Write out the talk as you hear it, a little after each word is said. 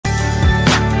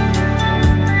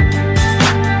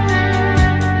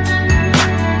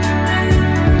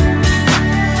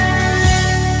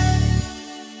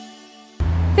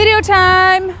emo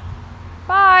time.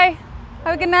 Bye.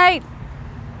 Have a good night.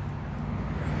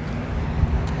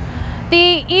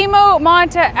 The Emo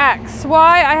Monta X.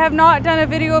 Why I have not done a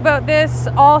video about this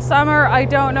all summer, I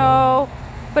don't know,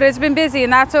 but it's been busy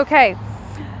and that's okay.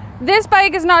 This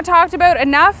bike is not talked about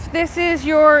enough. This is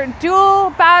your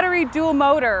dual battery, dual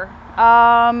motor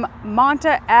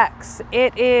Monta X.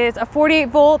 It is a 48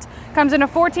 volt, comes in a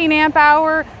 14 amp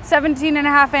hour,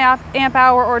 17.5 amp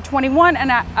hour, or 21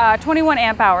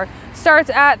 amp hour. Starts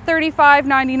at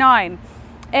 $35.99,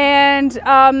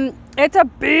 and it's a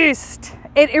beast.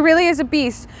 It really is a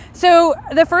beast. So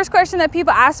the first question that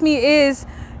people ask me is,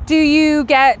 do you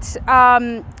get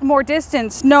more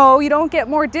distance? No, you don't get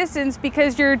more distance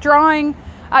because you're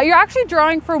actually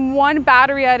drawing from one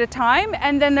battery at a time,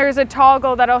 and then there's a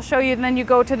toggle that I'll show you, and then you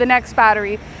go to the next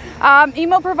battery.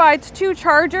 Emo provides 2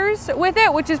 chargers with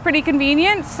it, which is pretty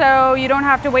convenient, so you don't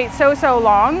have to wait so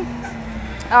long.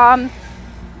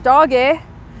 Doggy.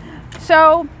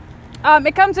 So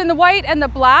it comes in the white and the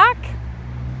black.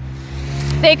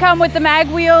 They come with the mag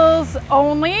wheels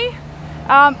only.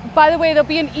 By the way, there'll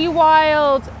be an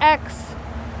E-Wild X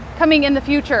coming in the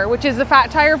future, which is the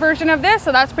fat tire version of this,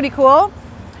 so that's pretty cool.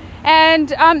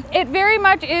 And it very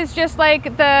much is just like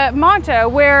the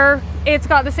Monta, where it's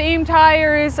got the same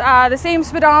tires, the same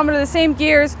speedometer, the same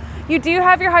gears. You do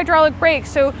have your hydraulic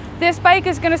brakes, so this bike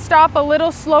is going to stop a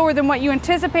little slower than what you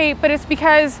anticipate, but it's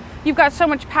because you've got so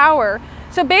much power.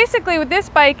 So basically with this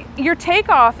bike, your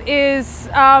takeoff is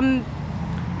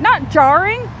not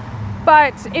jarring,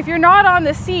 but if you're not on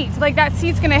the seat, like that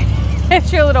seat's gonna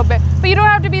hit you a little bit. But you don't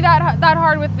have to be that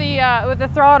hard with the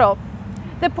throttle.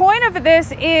 The point of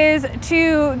this is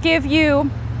to give you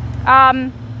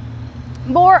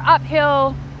more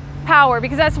uphill power,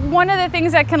 because that's one of the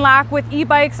things that can lack with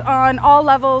e-bikes on all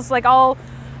levels, like all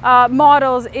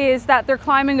models, is that their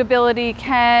climbing ability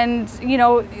can,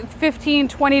 15,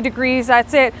 20 degrees,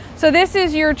 that's it. So this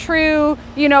is your true,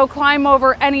 climb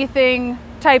over anything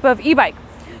type of e-bike.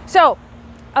 So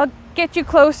I'll get you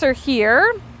closer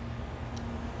here.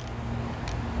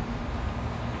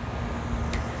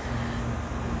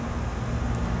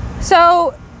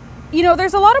 So,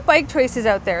 there's a lot of bike choices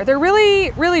out there. There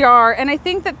really are. And I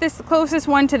think that this closest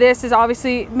one to this is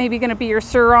obviously maybe going to be your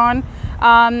Sur-Ron.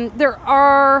 There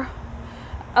are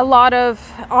a lot of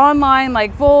online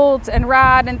like Volt and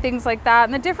Rad and things like that.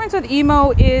 And the difference with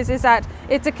Emo is that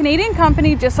it's a Canadian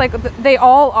company, just like they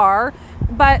all are,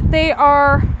 but they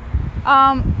are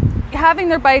having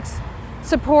their bikes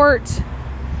support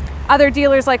other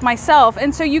dealers like myself.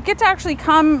 And so you get to actually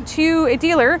come to a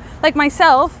dealer like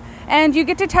myself and you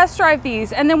get to test drive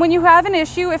these. And then when you have an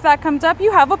issue, if that comes up,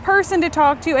 you have a person to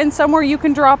talk to and somewhere you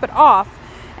can drop it off.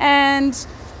 And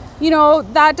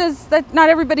that not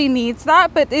everybody needs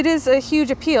that, but it is a huge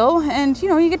appeal. And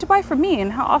you get to buy from me,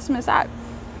 and how awesome is that?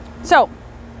 So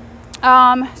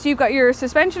you've got your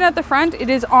suspension at the front. It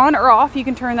is on or off. You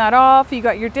can turn that off. You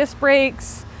got your disc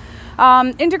brakes,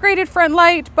 integrated front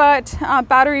light, but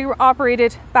battery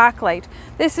operated backlight.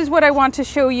 This is what I want to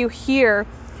show you here.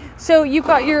 So you've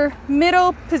got your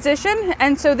middle position,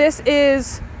 and so this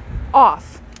is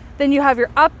off. Then you have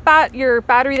your your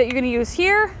battery that you're going to use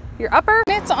here, your upper.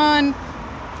 It's on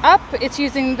up, it's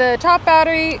using the top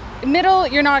battery. Middle,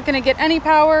 you're not going to get any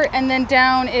power, and then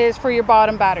down is for your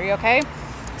bottom battery, okay?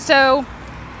 So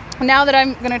now that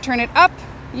I'm going to turn it up,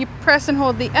 you press and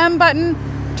hold the M button,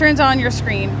 turns on your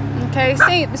screen. Okay,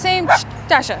 same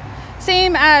Dasha.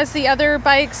 Same as the other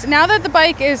bikes. Now that the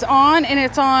bike is on and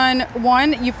it's on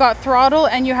 1, you've got throttle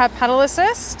and you have pedal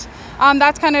assist.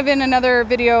 That's kind of in another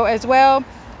video as well,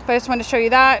 but I just wanted to show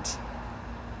you that.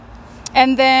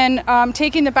 And then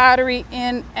taking the battery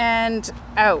in and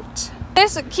out.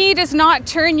 This key does not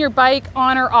turn your bike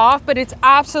on or off, but it's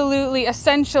absolutely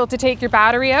essential to take your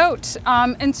battery out.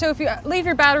 And so if you leave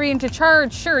your battery in to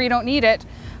charge, sure, you don't need it.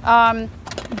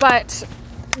 But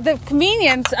the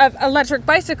convenience of electric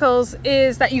bicycles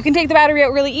is that you can take the battery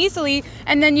out really easily,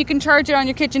 and then you can charge it on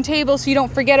your kitchen table so you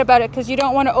don't forget about it, because you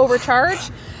don't want to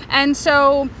overcharge. And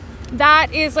so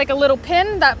that is like a little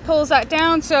pin that pulls that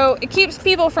down, so it keeps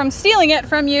people from stealing it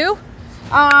from you.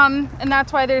 And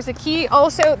that's why there's a key.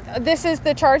 Also, this is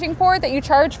the charging port that you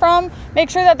charge from. Make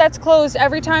sure that that's closed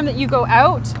every time that you go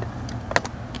out.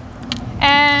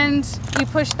 And you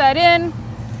push that in,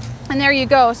 and there you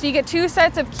go. So you get 2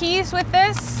 sets of keys with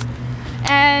this,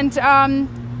 and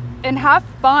have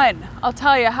fun. I'll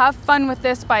tell you, have fun with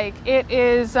this bike. It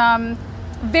is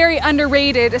very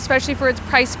underrated, especially for its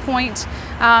price point.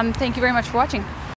 Thank you very much for watching.